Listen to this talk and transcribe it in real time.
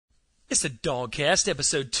It's the DawgCast,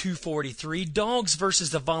 episode 243, Dogs versus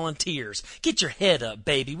the Volunteers. Get your head up,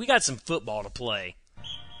 baby. We got some football to play.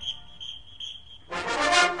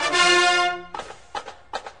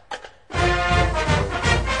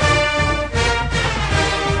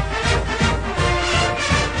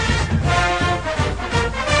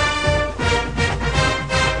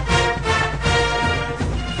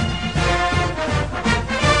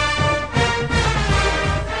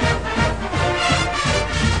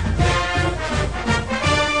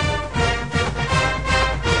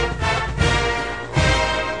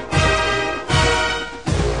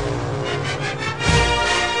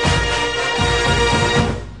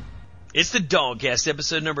 It's the DawgCast,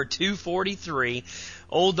 episode number 243.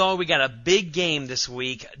 Old dog, we got a big game this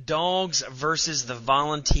week. Dogs versus the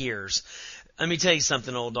Volunteers. Let me tell you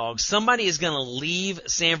something, old dog. Somebody is going to leave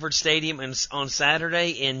Sanford Stadium on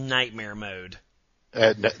Saturday in nightmare mode.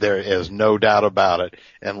 There is no doubt about it,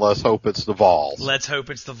 and let's hope it's the Vols. Let's hope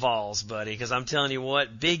it's the Vols, buddy, because I'm telling you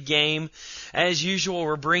what, big game. As usual,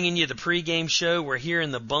 we're bringing you the pregame show. We're here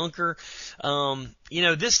in the bunker.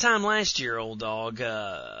 This time last year, old dog,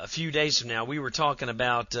 a few days from now, we were talking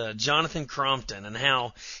about Jonathan Crompton and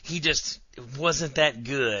how he just wasn't that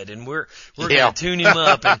good, and we're going to tune him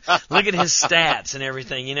up and look at his stats and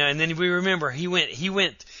everything, and then we remember he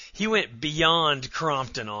went beyond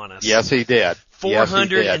Crompton on us. Yes, he did.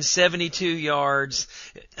 472 yards,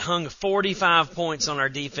 hung 45 points on our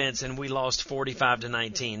defense, and we lost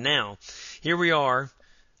 45-19. Now, here we are,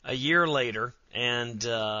 a year later, and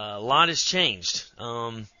a lot has changed.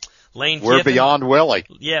 Lane we're Kiffin, beyond Willie.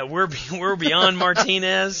 Yeah, we're beyond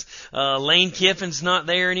Martinez. Lane Kiffin's not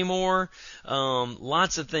there anymore.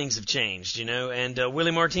 Lots of things have changed, and Willie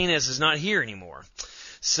Martinez is not here anymore.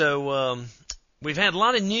 So we've had a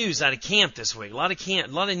lot of news out of camp this week. A lot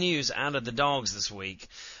of news out of the Dogs this week.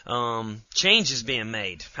 Change is being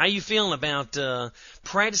made. How you feeling about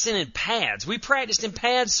practicing in pads? We practiced in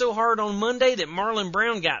pads so hard on Monday that Marlon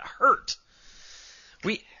Brown got hurt.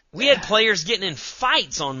 We had players getting in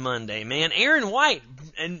fights on Monday, man. Aaron White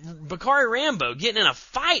and Bakari Rambo getting in a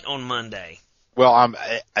fight on Monday. Well,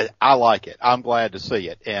 I like it. I'm glad to see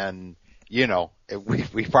it. And,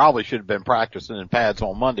 we probably should have been practicing in pads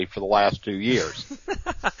on Monday for the last 2 years.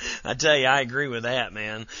 I tell you, I agree with that,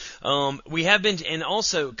 man. We have been, and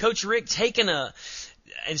also Coach Rick taking and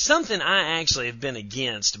something I actually have been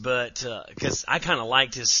against, but, cause I kind of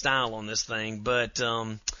liked his style on this thing, but,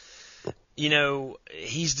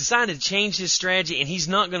 he's decided to change his strategy, and he's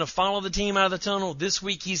not going to follow the team out of the tunnel. This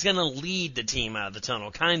week, he's going to lead the team out of the tunnel,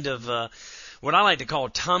 kind of what I like to call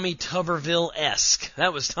Tommy Tuberville-esque.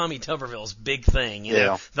 That was Tommy Tuberville's big thing,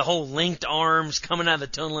 the whole linked arms coming out of the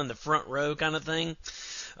tunnel in the front row kind of thing.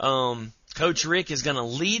 Coach Rick is going to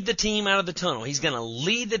lead the team out of the tunnel. He's going to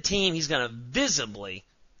lead the team. He's going to visibly,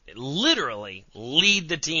 literally lead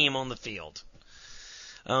the team on the field.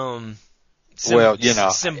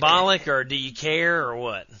 Symbolic, or do you care, or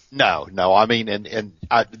what? No. I mean, and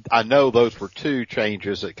I know those were two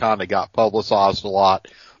changes that kind of got publicized a lot.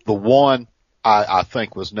 The one I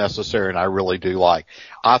think was necessary, and I really do like.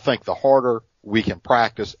 I think the harder we can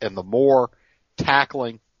practice and the more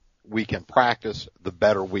tackling we can practice, the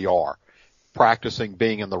better we are. Practicing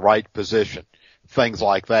being in the right position, things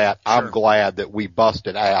like that. Sure. I'm glad that we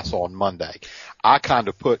busted ass on Monday. I kind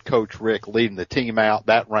of put Coach Rick leading the team out.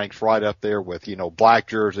 That ranks right up there with, black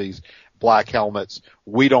jerseys, black helmets.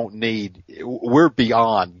 We're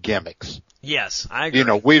beyond gimmicks. Yes, I agree.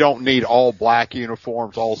 We don't need all black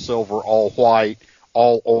uniforms, all silver, all white,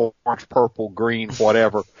 all orange, purple, green,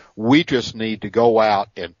 whatever. We just need to go out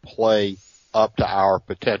and play up to our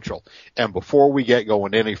potential. And before we get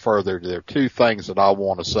going any further, there are two things that I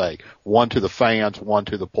want to say. One to the fans, one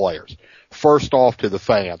to the players. First off, to the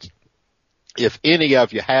fans. If any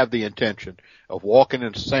of you have the intention of walking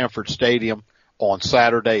into Sanford Stadium on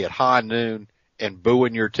Saturday at high noon and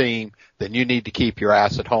booing your team, then you need to keep your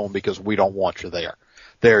ass at home, because we don't want you there.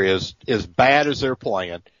 There is, as bad as they're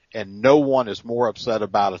playing, and no one is more upset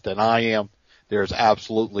about it than I am, there's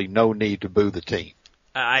absolutely no need to boo the team.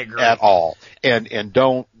 I agree. At all. And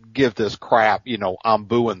don't give this crap, I'm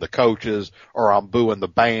booing the coaches, or I'm booing the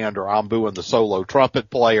band, or I'm booing the solo trumpet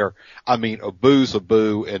player. I mean, a boo's a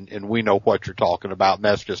boo, and we know what you're talking about, and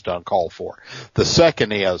that's just uncalled for. The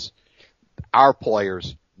second is, our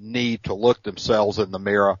players need to look themselves in the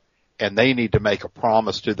mirror, and they need to make a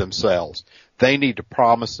promise to themselves. They need to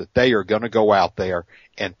promise that they are going to go out there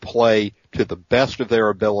and play to the best of their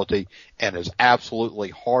ability and as absolutely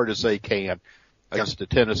hard as they can. against the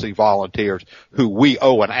Tennessee Volunteers, who we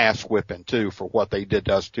owe an ass whipping to for what they did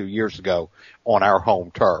to us 2 years ago on our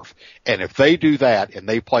home turf. And if they do that and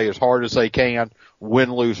they play as hard as they can,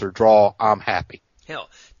 win, lose, or draw, I'm happy. Hell,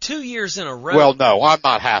 2 years in a row. Well, no, I'm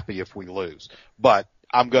not happy if we lose, but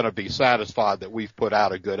I'm going to be satisfied that we've put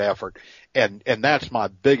out a good effort. And that's my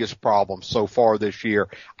biggest problem so far this year.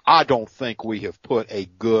 I don't think we have put a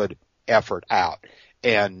good effort out.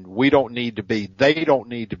 And they don't need to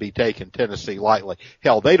be taking Tennessee lightly.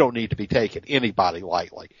 Hell, they don't need to be taking anybody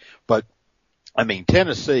lightly. But, I mean,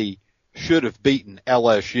 Tennessee should have beaten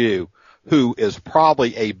LSU, who is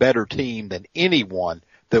probably a better team than anyone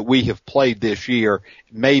that we have played this year,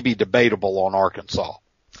 maybe debatable on Arkansas.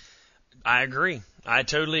 I agree. I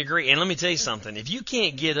totally agree. And let me tell you something. If you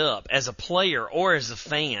can't get up as a player or as a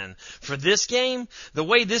fan for this game, the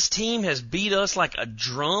way this team has beat us like a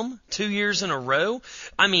drum 2 years in a row,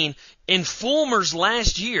 I mean, in Fulmer's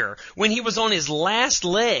last year, when he was on his last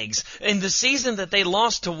legs, in the season that they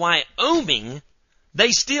lost to Wyoming,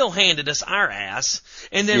 they still handed us our ass.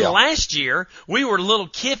 And then last year, we were little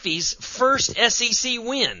Kiffy's first SEC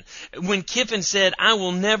win. When Kiffin said, I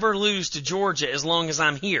will never lose to Georgia as long as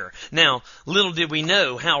I'm here. Now, little did we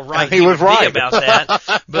know how right he would be about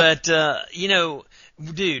that. But, you know,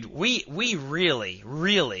 dude, we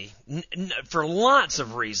really, for lots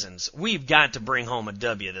of reasons, we've got to bring home a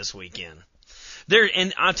W this weekend.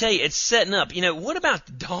 And I'll tell you, it's setting up. You know, what about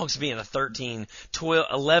the Dogs being a 11,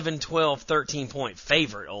 12, 13-point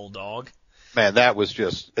favorite, old dog? Man, that was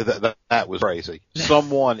just, that was crazy.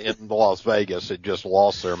 Someone in Las Vegas had just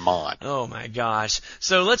lost their mind. Oh, my gosh.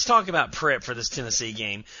 So let's talk about prep for this Tennessee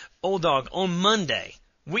game. Old dog, on Monday,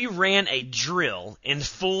 we ran a drill in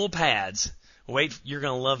full pads. Wait, you're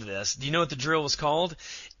going to love this. Do you know what the drill was called?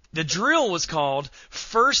 The drill was called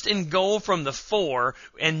first and goal from the 4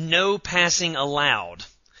 and no passing allowed.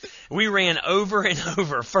 We ran over and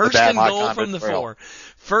over. First and goal from the 4.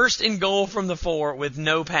 First and goal from the 4 with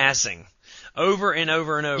no passing. Over and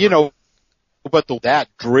over and over. You know, but that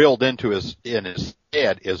drilled in his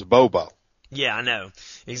head is Bobo. Yeah, I know.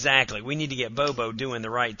 Exactly. We need to get Bobo doing the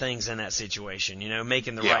right things in that situation, you know,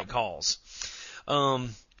 making the right calls.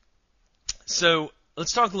 So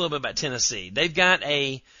let's talk a little bit about Tennessee. They've got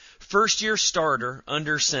a first-year starter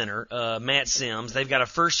under center, Matt Sims. They've got a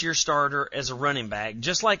first-year starter as a running back.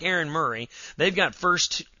 Just like Aaron Murray, they've got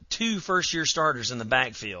two first-year starters in the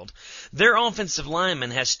backfield. Their offensive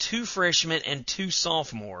lineman has 2 freshmen and 2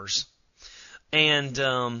 sophomores. And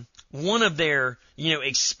one of their, you know,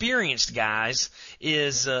 experienced guys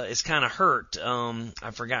is kind of hurt.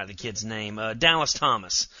 I forgot the kid's name. Dallas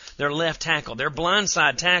Thomas, their left tackle. Their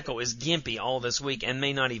blindside tackle is gimpy all this week and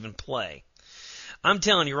may not even play. I'm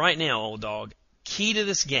telling you right now, old dog, key to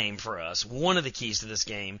this game for us, one of the keys to this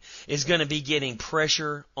game, is going to be getting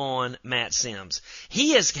pressure on Matt Sims.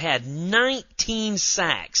 He has had 19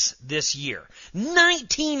 sacks this year.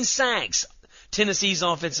 19 sacks Tennessee's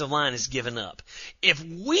offensive line has given up. If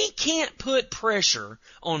we can't put pressure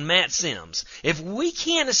on Matt Sims, if we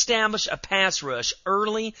can't establish a pass rush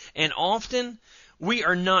early and often, we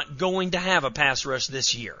are not going to have a pass rush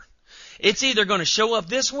this year. It's either going to show up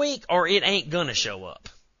this week or it ain't going to show up.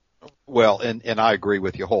 Well, and I agree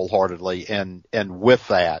with you wholeheartedly. And with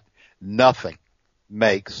that, nothing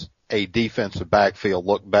makes a defensive backfield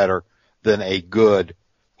look better than a good,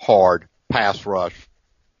 hard pass rush.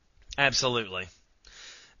 Absolutely.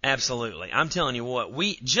 Absolutely. I'm telling you what,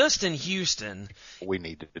 just in Houston, we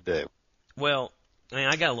need to do. Well, man,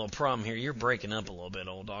 I got a little problem here. You're breaking up a little bit,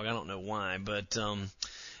 old dog. I don't know why, but,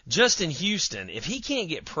 just in Houston, if he can't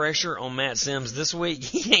get pressure on Matt Sims this week,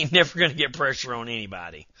 he ain't never going to get pressure on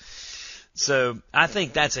anybody. So I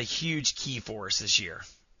think that's a huge key for us this year,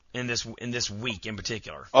 in this week in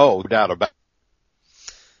particular. Oh, no doubt about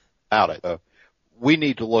it. We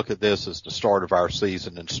need to look at this as the start of our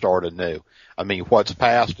season and start anew. I mean, what's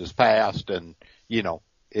past is past, and you know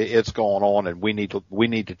it's going on, and we need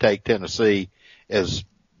to take Tennessee as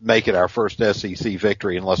make it our first SEC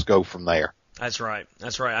victory, and let's go from there. That's right.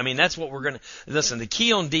 That's right. I mean, that's what we're going to – listen, the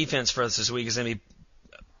key on defense for us this week is going to be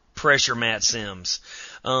pressure Matt Sims.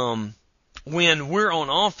 When we're on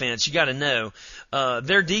offense, you got to know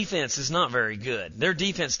their defense is not very good. Their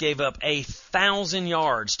defense gave up 1,000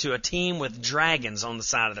 yards to a team with dragons on the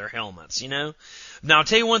side of their helmets, you know. Now, I'll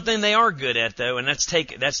tell you one thing they are good at, though, and that's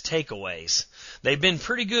takeaways. They've been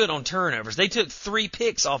pretty good on turnovers. They took 3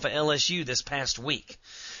 picks off of LSU this past week.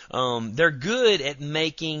 They're good at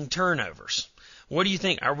making turnovers. What do you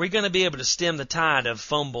think? Are we going to be able to stem the tide of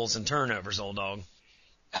fumbles and turnovers, old dog?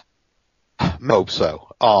 I hope so.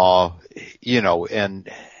 You know,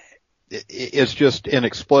 and it's just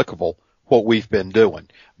inexplicable what we've been doing.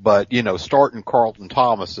 But, starting Carlton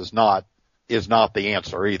Thomas is not the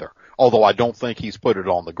answer either. Although I don't think he's put it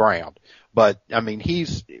on the ground. But,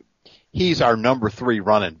 he's our number 3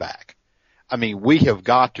 running back. We have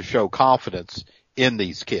got to show confidence in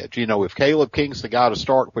these kids. If Caleb King's the guy to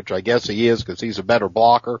start, which I guess he is because he's a better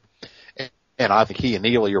blocker, and I think he and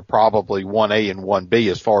Ely are probably 1A and 1B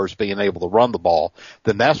as far as being able to run the ball,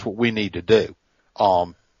 then that's what we need to do.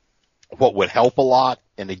 What would help a lot,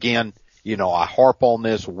 and again, I harp on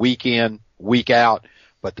this week in, week out,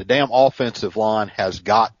 but the damn offensive line has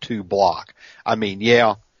got to block.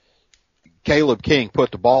 Caleb King put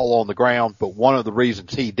the ball on the ground, but one of the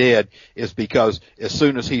reasons he did is because as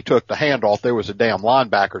soon as he took the handoff, there was a damn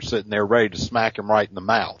linebacker sitting there ready to smack him right in the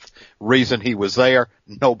mouth. Reason he was there,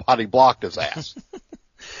 nobody blocked his ass.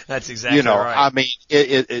 That's exactly right.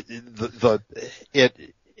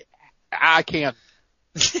 I can't.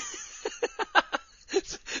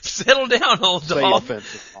 Settle down, old dog.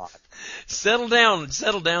 Offensive line. Settle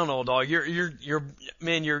down, old dog. You're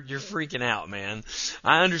freaking out, man.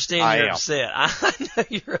 I understand you're upset. I know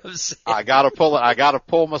you're upset. I gotta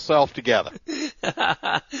pull myself together.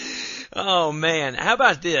 Oh man. How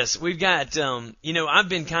about this? We've got, I've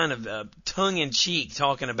been kind of, tongue in cheek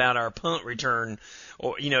talking about our punt return,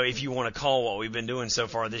 or, if you want to call what we've been doing so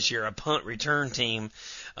far this year, a punt return team.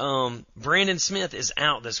 Brandon Smith is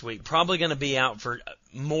out this week, probably going to be out for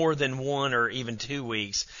more than 1 or even 2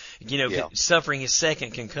 weeks, suffering his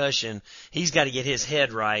second concussion. He's got to get his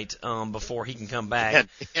head right, before he can come back.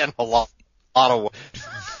 And a lot of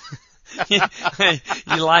You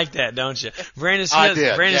like that, don't you? Brandon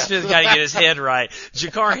Smith got to get his head right.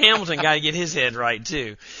 Jakar Hamilton got to get his head right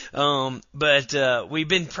too. But we've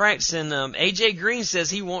been practicing. AJ Green says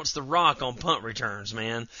he wants the rock on punt returns,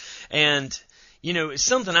 man. And it's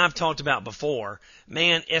something I've talked about before.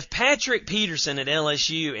 Man, if Patrick Peterson at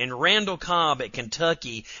LSU and Randall Cobb at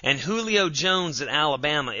Kentucky and Julio Jones at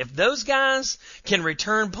Alabama, if those guys can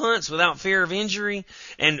return punts without fear of injury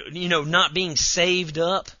and, not being saved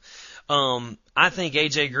up, I think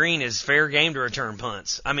AJ Green is fair game to return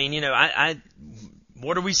punts.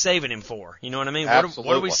 What are we saving him for? You know what I mean? What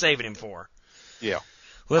are we saving him for? Yeah.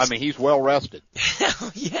 He's well rested.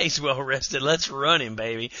 Yeah, he's well rested. Let's run him,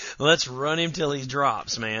 baby. Let's run him till he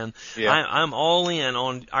drops, man. Yeah. I'm all in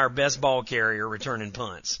on our best ball carrier returning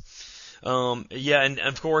punts. And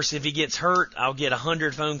of course, if he gets hurt, I'll get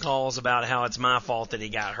 100 phone calls about how it's my fault that he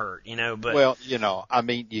got hurt, but. Well, you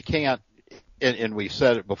can't, and we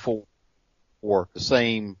said it before, the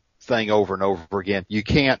same thing over and over again. You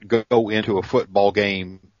can't go into a football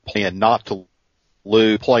game playing not to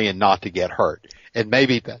lose, playing not to get hurt. And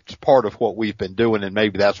maybe that's part of what we've been doing, and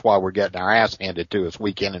maybe that's why we're getting our ass handed to us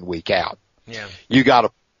week in and week out. Yeah. You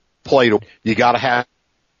gotta you gotta have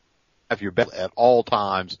your best at all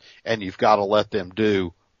times, and you've gotta let them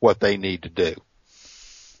do what they need to do.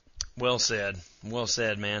 Well said. Well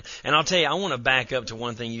said, man. And I'll tell you, I want to back up to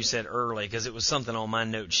one thing you said early, because it was something on my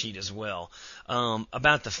note sheet as well,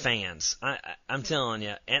 about the fans. I'm telling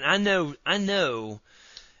you, and I know,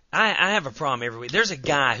 I have a problem every week. There's a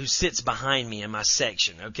guy who sits behind me in my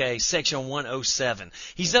section, okay? Section 107.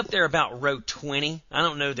 He's up there about row 20. I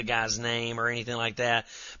don't know the guy's name or anything like that.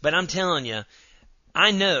 But I'm telling you,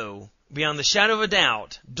 I know, beyond the shadow of a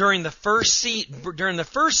doubt, during the first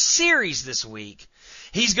series this week,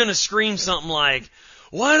 he's going to scream something like,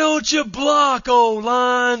 "Why don't you block,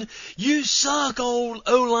 O-line? You suck,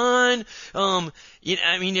 O-line.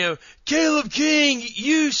 Caleb King,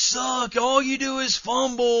 you suck. All you do is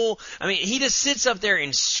fumble." He just sits up there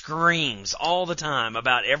and screams all the time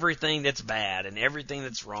about everything that's bad and everything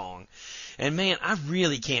that's wrong. And man, I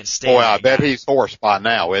really can't stand that guy. I bet he's hoarse by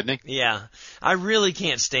now, isn't he? Yeah. I really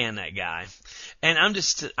can't stand that guy. And I'm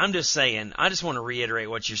just saying, I just want to reiterate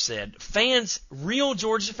what you said. Fans, real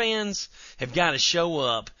Georgia fans, have got to show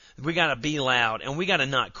up. We got to be loud, and we got to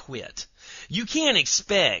not quit. You can't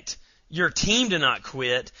expect your team to not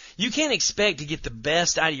quit. You can't expect to get the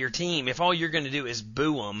best out of your team if all you're going to do is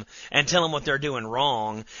boo them and tell them what they're doing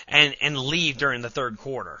wrong and leave during the third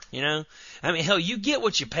quarter, hell, you get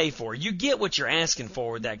what you pay for. You get what you're asking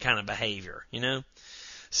for with that kind of behavior,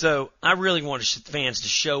 So I really want fans to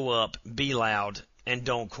show up, be loud, and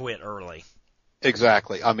don't quit early.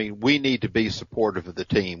 Exactly. We need to be supportive of the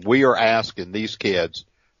team. We are asking these kids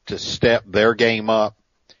to step their game up,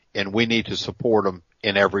 and we need to support them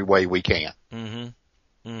in every way we can. Mm-hmm.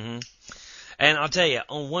 Mm-hmm. And I'll tell you,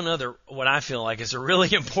 on one other, what I feel like is a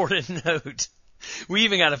really important note, we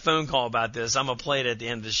even got a phone call about this. I'm going to play it at the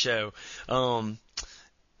end of the show.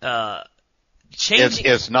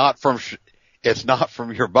 It's not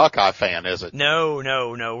from your Buckeye fan, is it? No.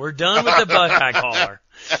 We're done with the Buckeye caller.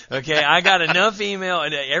 Okay, I got enough email,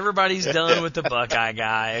 and everybody's done with the Buckeye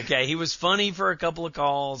guy. Okay, he was funny for a couple of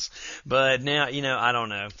calls, but now, I don't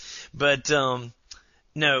know. But,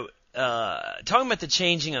 no, talking about the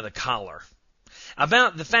changing of the collar,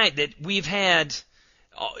 about the fact that we've had,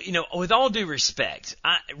 with all due respect,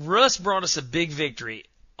 Russ brought us a big victory,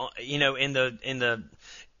 in the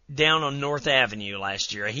down on North Avenue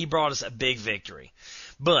last year. He brought us a big victory.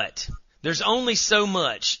 But there's only so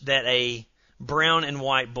much that a brown and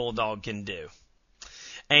white bulldog can do.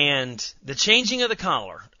 And the changing of the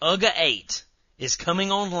collar, UGA 8, is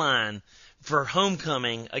coming online for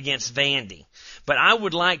homecoming against Vandy. But I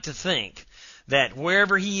would like to think that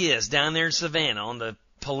wherever he is down there in Savannah on the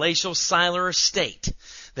palatial Seiler estate,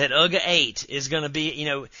 that UGA 8 is going to be,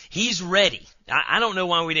 he's ready. I don't know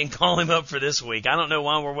why we didn't call him up for this week. I don't know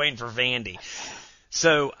why we're waiting for Vandy.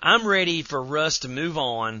 So I'm ready for Russ to move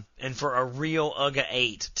on and for a real UGA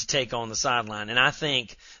 8 to take on the sideline. And I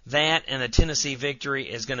think that and a Tennessee victory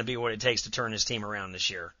is going to be what it takes to turn this team around this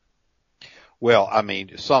year. Well, I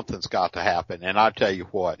mean, something's got to happen. And I tell you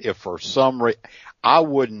what, if for some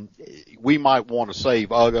reason, we might want to save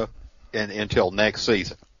UGA until next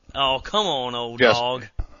season. Oh, come on, old dog.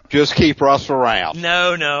 Just keep Russ around.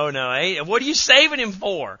 No. Hey, what are you saving him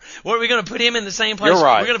for? What, are we going to put him in the same place? You're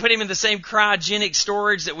right. We're going to put him in the same cryogenic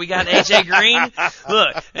storage that we got AJ Green?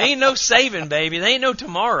 Look, there ain't no saving, baby. There ain't no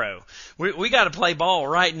tomorrow. We got to play ball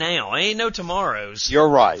right now. There ain't no tomorrows. You're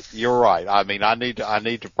right. I mean, I need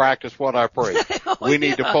to practice what I preach. We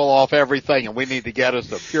need to pull off everything, and we need to get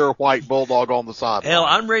us a pure white bulldog on the sideline. Hell,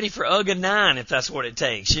 I'm ready for UGA 9 if that's what it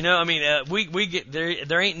takes. We get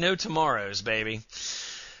there ain't no tomorrows, baby.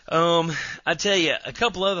 I tell you, a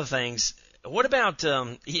couple other things. What about,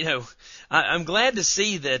 I'm glad to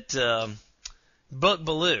see that, Buck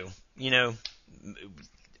Bellew,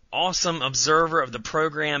 awesome observer of the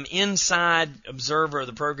program, inside observer of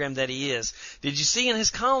the program that he is. Did you see in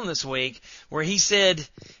his column this week where he said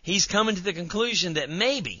he's coming to the conclusion that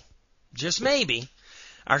maybe, just maybe,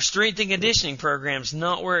 our strength and conditioning program's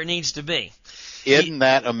not where it needs to be? Isn't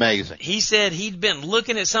that amazing? He said he'd been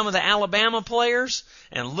looking at some of the Alabama players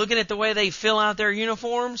and looking at the way they fill out their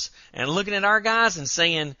uniforms and looking at our guys and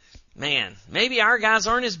saying, man, maybe our guys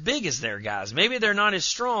aren't as big as their guys. Maybe they're not as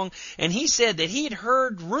strong. And he said that he'd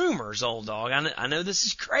heard rumors, old dog. I know this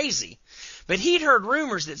is crazy, but he'd heard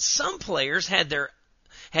rumors that some players had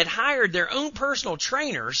hired their own personal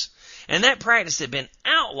trainers, and that practice had been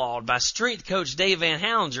outlawed by strength coach Dave Van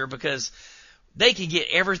Hallinger because they could get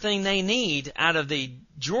everything they need out of the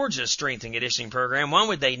Georgia strength and conditioning program. Why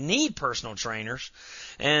would they need personal trainers?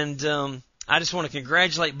 And I just want to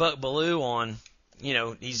congratulate Buck Bellew on,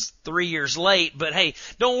 he's 3 years late. But hey,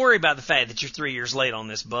 don't worry about the fact that you're 3 years late on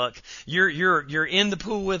this, Buck. You're in the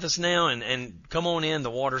pool with us now, and come on in. The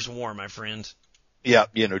water's warm, my friend. Yeah,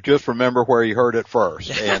 just remember where you heard it first.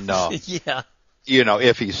 And yeah.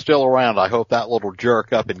 If he's still around, I hope that little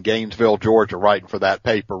jerk up in Gainesville, Georgia, writing for that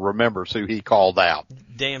paper remembers who he called out.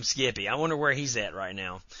 Damn Skippy. I wonder where he's at right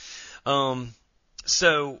now.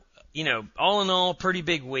 So, all in all, pretty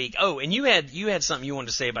big week. Oh, and you had something you wanted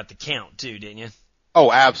to say about the count too, didn't you?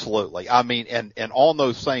 Oh, absolutely. I mean, and on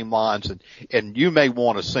those same lines, and you may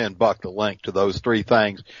want to send Buck the link to those three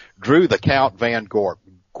things. Drew the Count Van Gorp.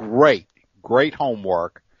 Great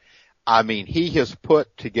homework. I mean, he has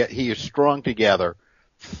strung together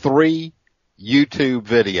 3 YouTube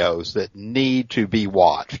videos that need to be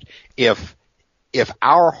watched. If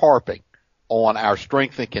our harping on our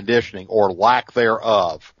strength and conditioning or lack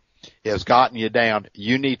thereof has gotten you down,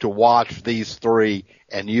 you need to watch these 3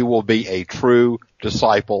 and you will be a true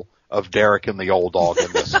disciple of Derek and the old dog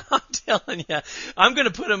in this. I'm telling you, I'm going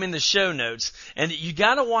to put them in the show notes, and you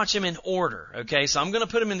got to watch them in order. Okay, so I'm going to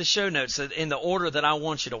put them in the show notes in the order that I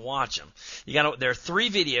want you to watch them. There are 3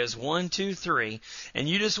 videos, 1, 2, 3, and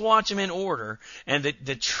you just watch them in order. And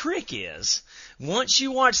the trick is, once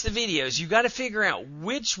you watch the videos, you got to figure out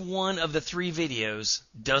which one of the 3 videos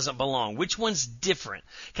doesn't belong. Which one's different?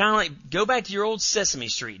 Kind of like go back to your old Sesame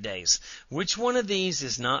Street days. Which one of these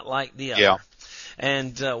is not like the other? Yeah.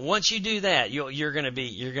 And once you do that, you're going to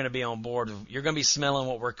be on board. You're going to be smelling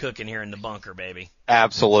what we're cooking here in the bunker, baby.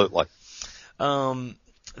 Absolutely.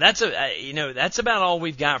 That's about all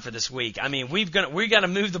we've got for this week. I mean, we got to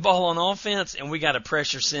move the ball on offense, and we got to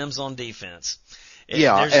pressure Sims on defense.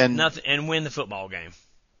 And win the football game.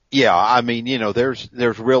 Yeah, I mean, there's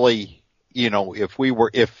really,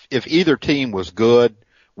 if either team was good,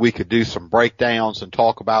 we could do some breakdowns and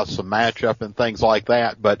talk about some matchup and things like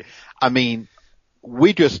that. But I mean,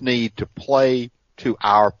 we just need to play to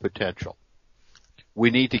our potential.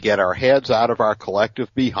 We need to get our heads out of our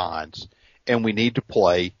collective behinds, and we need to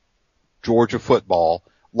play Georgia football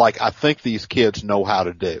like I think these kids know how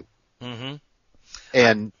to do. Mm-hmm.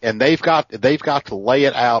 And they've got to lay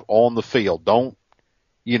it out on the field. Don't,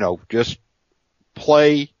 just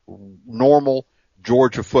play normal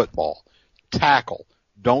Georgia football. Tackle.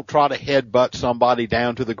 Don't try to headbutt somebody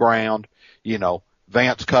down to the ground.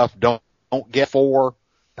 Vance Cuff, don't get 4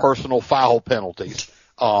 personal foul penalties.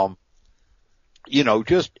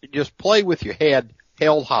 Just play with your head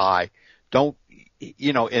held high. Don't,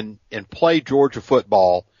 and play Georgia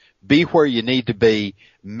football. Be where you need to be.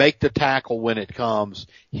 Make the tackle when it comes.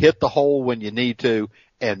 Hit the hole when you need to.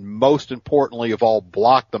 And most importantly of all,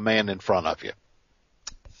 block the man in front of you.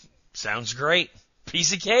 Sounds great.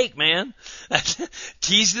 Piece of cake, man.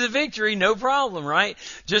 Keys to the victory, no problem, right?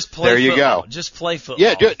 Just play football. There you go. Just play football.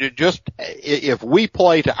 Yeah, just if we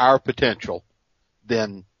play to our potential,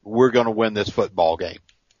 then we're going to win this football game.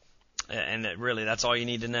 And really, that's all you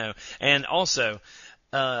need to know. And also,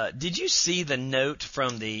 did you see the note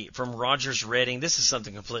from Rogers Redding? This is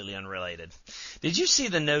something completely unrelated. Did you see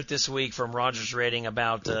the note this week from Rogers Redding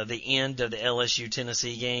about the end of the LSU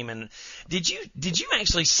Tennessee game? And did you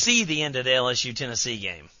actually see the end of the LSU Tennessee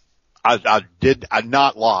game? I did.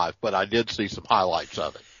 Not live, but I did see some highlights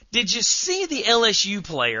of it. Did you see the LSU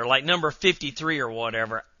player, like number 53 or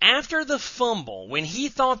whatever, after the fumble, when he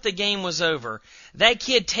thought the game was over, that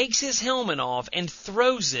kid takes his helmet off and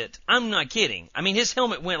throws it? I'm not kidding. I mean, his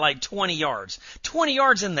helmet went like 20 yards. 20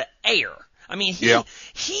 yards in the air. I mean,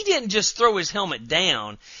 he didn't just throw his helmet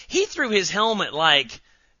down. He threw his helmet like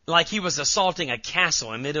he was assaulting a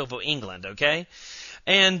castle in medieval England, okay?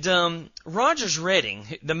 And Rogers Redding,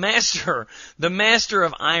 the master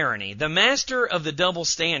of irony, the master of the double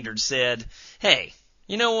standard, said, "Hey,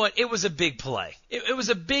 you know what? It was a big play. It was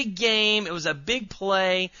a big game. It was a big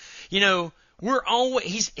play. We're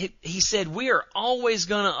always." He said, "We are always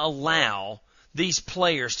going to allow these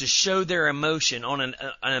players to show their emotion on an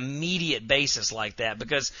immediate basis like that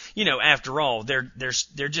because, after all, they're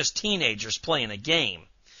just teenagers playing a game."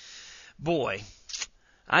 Boy,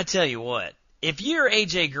 I tell you what. If you're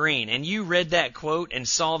A.J. Green and you read that quote and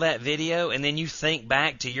saw that video and then you think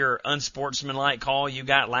back to your unsportsmanlike call you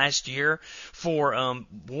got last year for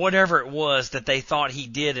whatever it was that they thought he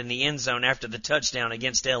did in the end zone after the touchdown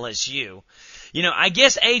against LSU, I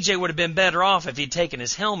guess A.J. would have been better off if he'd taken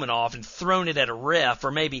his helmet off and thrown it at a ref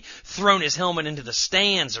or maybe thrown his helmet into the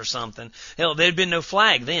stands or something. Hell, there'd been no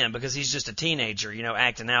flag then because he's just a teenager,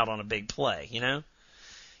 acting out on a big play,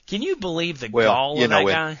 Can you believe the gall of that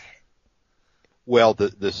guy? Well,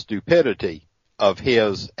 the stupidity of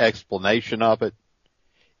his explanation of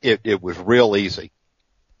it was real easy.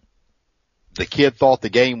 The kid thought the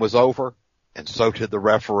game was over, and so did the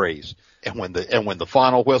referees. And when the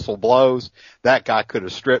final whistle blows, that guy could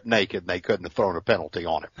have stripped naked and they couldn't have thrown a penalty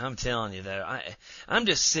on him. I'm telling you though, I'm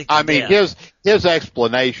just sick to death. His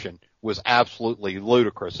explanation was absolutely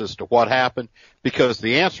ludicrous as to what happened because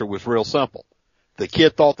the answer was real simple. The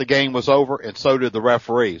kid thought the game was over, and so did the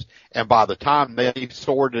referees. And by the time they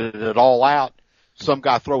sorted it all out, some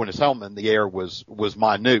guy throwing his helmet in the air was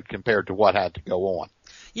minute compared to what had to go on.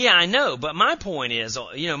 Yeah, I know, but my point is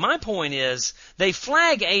they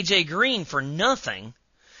flag A.J. Green for nothing,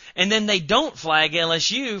 and then they don't flag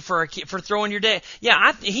LSU for throwing your day. Yeah, I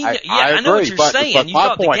agree, know what you're saying. But you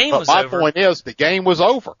thought the game was over. My point is the game was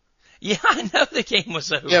over. Yeah, I know the game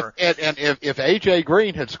was over. If A.J.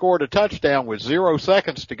 Green had scored a touchdown with 0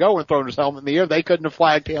 seconds to go and thrown his helmet in the air, they couldn't have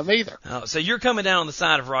flagged him either. Oh, so you're coming down on the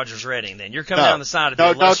side of Rogers Redding then? You're coming down on the side of the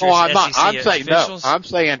illustrious I'm not. SEC officials? I'm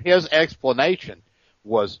saying his explanation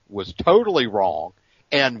was totally wrong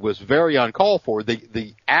and was very uncalled for.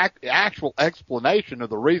 The actual explanation of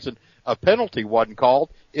the reason a penalty wasn't called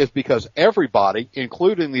is because everybody,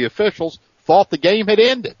 including the officials, thought the game had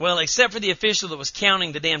ended. Well, except for the official that was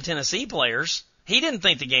counting the damn Tennessee players. He didn't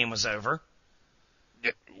think the game was over.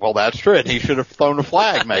 Well, that's true. And he should have thrown a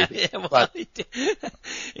flag, maybe. Yeah, well,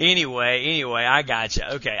 anyway, I got you.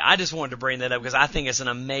 Okay, I just wanted to bring that up because I think it's an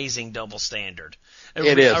amazing double standard.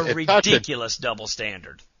 It is. A ridiculous double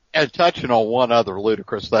standard. And touching on one other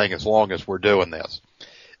ludicrous thing as long as we're doing this,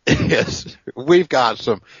 is we've got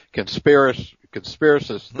some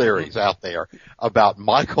conspiracist theories out there about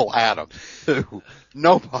Michael Adams, who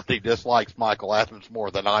nobody dislikes Michael Adams more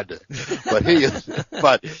than I do.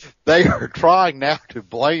 But they are trying now to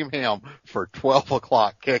blame him for 12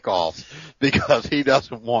 o'clock kickoffs because he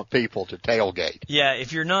doesn't want people to tailgate. Yeah,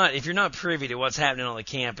 if you're not privy to what's happening on the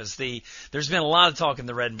campus, there's been a lot of talk in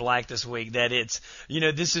the red and black this week that it's,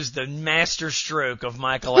 this is the master stroke of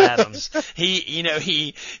Michael Adams.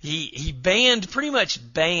 He pretty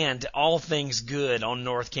much banned all things is good on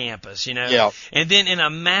North Campus, you know? Yeah. And then in a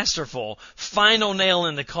masterful final nail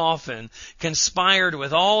in the coffin, conspired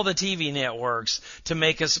with all the TV networks to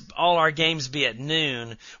make us all our games be at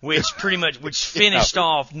noon, which finished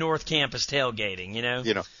off North Campus tailgating, you know?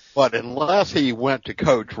 You know, but unless he went to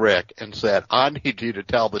Coach Rick and said, I need you to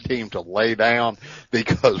tell the team to lay down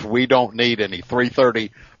because we don't need any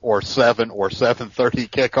 3:30 or 7 or 7:30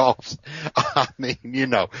 kickoffs. I mean, you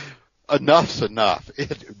know, enough's enough.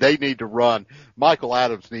 They need to run. Michael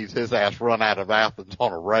Adams needs his ass run out of Athens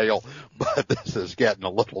on a rail, but this is getting a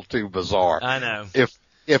little too bizarre. I know.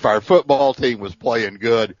 If our football team was playing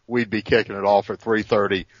good, we'd be kicking it off at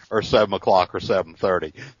 3:30 or 7 o'clock or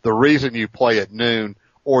 7:30. The reason you play at noon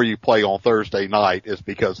or you play on Thursday night is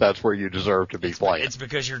because that's where you deserve to be playing. It's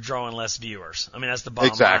because you're drawing less viewers. I mean, that's the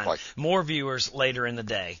bottom line. More viewers later in the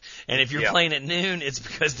day. And if you're playing at noon, it's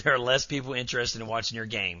because there are less people interested in watching your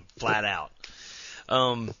game, flat out.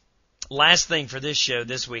 Last thing for this show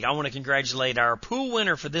this week, I want to congratulate our pool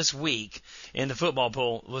winner for this week in the football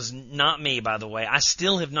pool. Was not me, by the way. I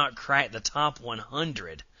still have not cracked the top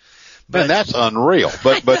 100. Man, that's unreal.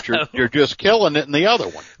 But you're just killing it in the other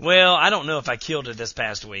one. Well, I don't know if I killed it this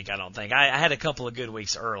past week. I don't think. I had a couple of good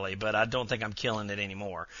weeks early, but I don't think I'm killing it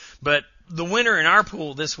anymore. But the winner in our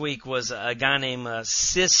pool this week was a guy named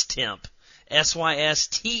Systemp,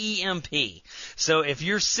 Systemp. So if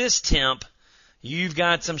you're Systemp, you've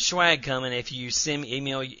got some swag coming if you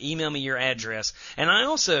email me your address. And I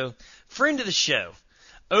also, friend of the show,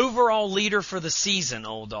 overall leader for the season,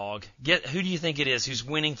 old dog. Who do you think it is who's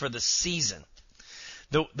winning for the season?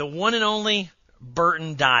 The one and only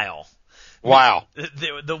Burton Dial. Wow.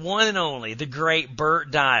 The one and only, the great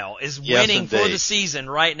Burt Dial is winning for the season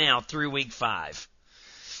right now through week 5.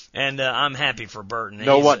 And I'm happy for Burton.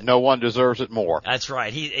 No one deserves it more. That's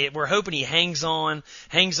right. We're hoping he hangs on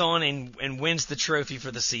and wins the trophy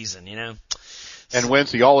for the season, you know. And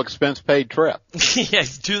wins the all expense paid trip.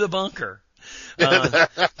 Yes, to the bunker.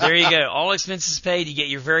 There you go. All expenses paid. You get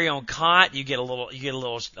your very own cot. You get a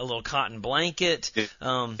little cotton blanket.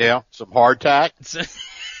 Some hardtack.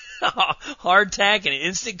 Hardtack and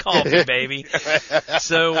instant coffee, baby.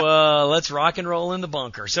 So let's rock and roll in the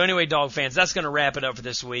bunker. So anyway, dog fans, that's going to wrap it up for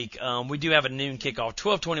this week. We do have a noon kickoff,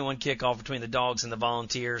 12:21 kickoff between the Dogs and the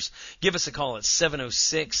Volunteers. Give us a call at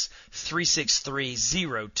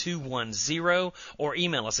 706-363-0210 or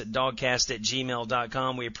email us at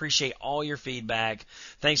dawgcast@gmail.com. We appreciate all your feedback.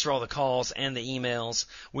 Thanks for all the calls and the emails.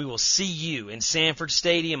 We will see you in Sanford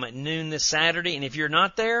Stadium at noon this Saturday. And if you're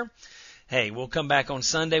not there, hey, we'll come back on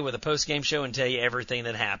Sunday with a post-game show and tell you everything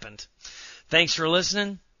that happened. Thanks for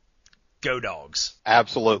listening. Go Dogs.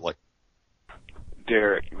 Absolutely.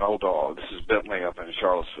 Derek, no dog. This is Bentley up in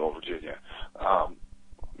Charlottesville, Virginia.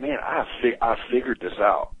 Man, I figured this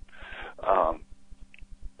out.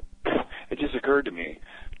 It just occurred to me,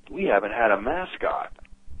 we haven't had a mascot.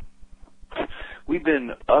 We've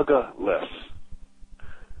been UGA-less.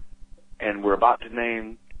 And we're about to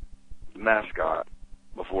name the mascot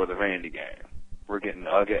before the Vandy game. We're getting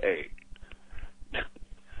UGA 8.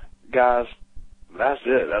 Guys, that's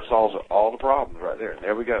it. That's all the problems right there.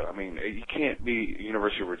 There we go. I mean, you can't be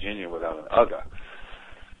University of Virginia without an UGA.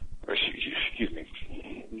 Or, excuse me,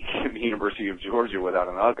 you can't be University of Georgia without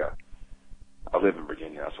an UGA. I live in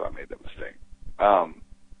Virginia, that's why I made that mistake.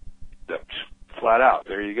 Flat out,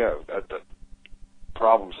 there you go. The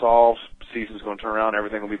problem solved. Season's going to turn around.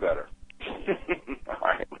 Everything will be better. All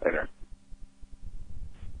right, later.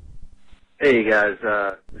 Hey guys,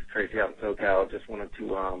 this is Tracy out in SoCal. Just wanted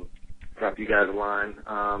to drop you guys a line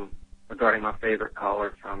regarding my favorite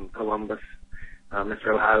caller from Columbus,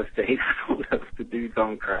 Mr. Ohio State. I don't know if the dude's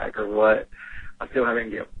on crack or what. I still haven't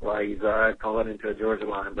get why he's calling into a Georgia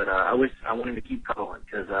line, but I want him to keep calling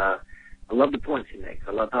because I love the points he makes.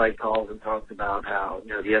 I love how he calls and talks about how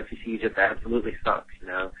the SEC just absolutely sucks.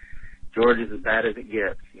 Georgia's as bad as it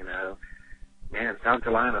gets. Man, South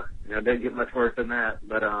Carolina, it doesn't get much worse than that,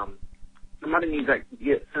 but somebody needs to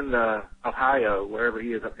send Ohio, wherever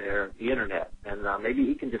he is up there, the internet. And maybe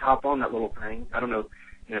he can just hop on that little thing. I don't know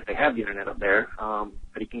if they have the internet up there.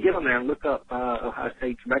 But he can get on there and look up Ohio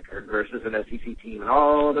State's record versus an SEC team and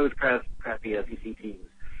all those crappy SEC teams.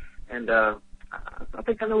 And I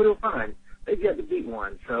think I know what he'll find. They've yet to beat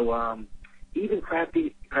one. So even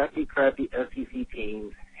crappy SEC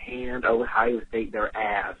teams hand Ohio State their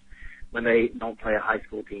ass when they don't play a high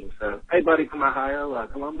school team. So, hey, buddy from Ohio,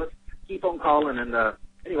 Columbus, keep on calling, and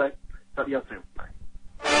anyway, talk to y'all soon.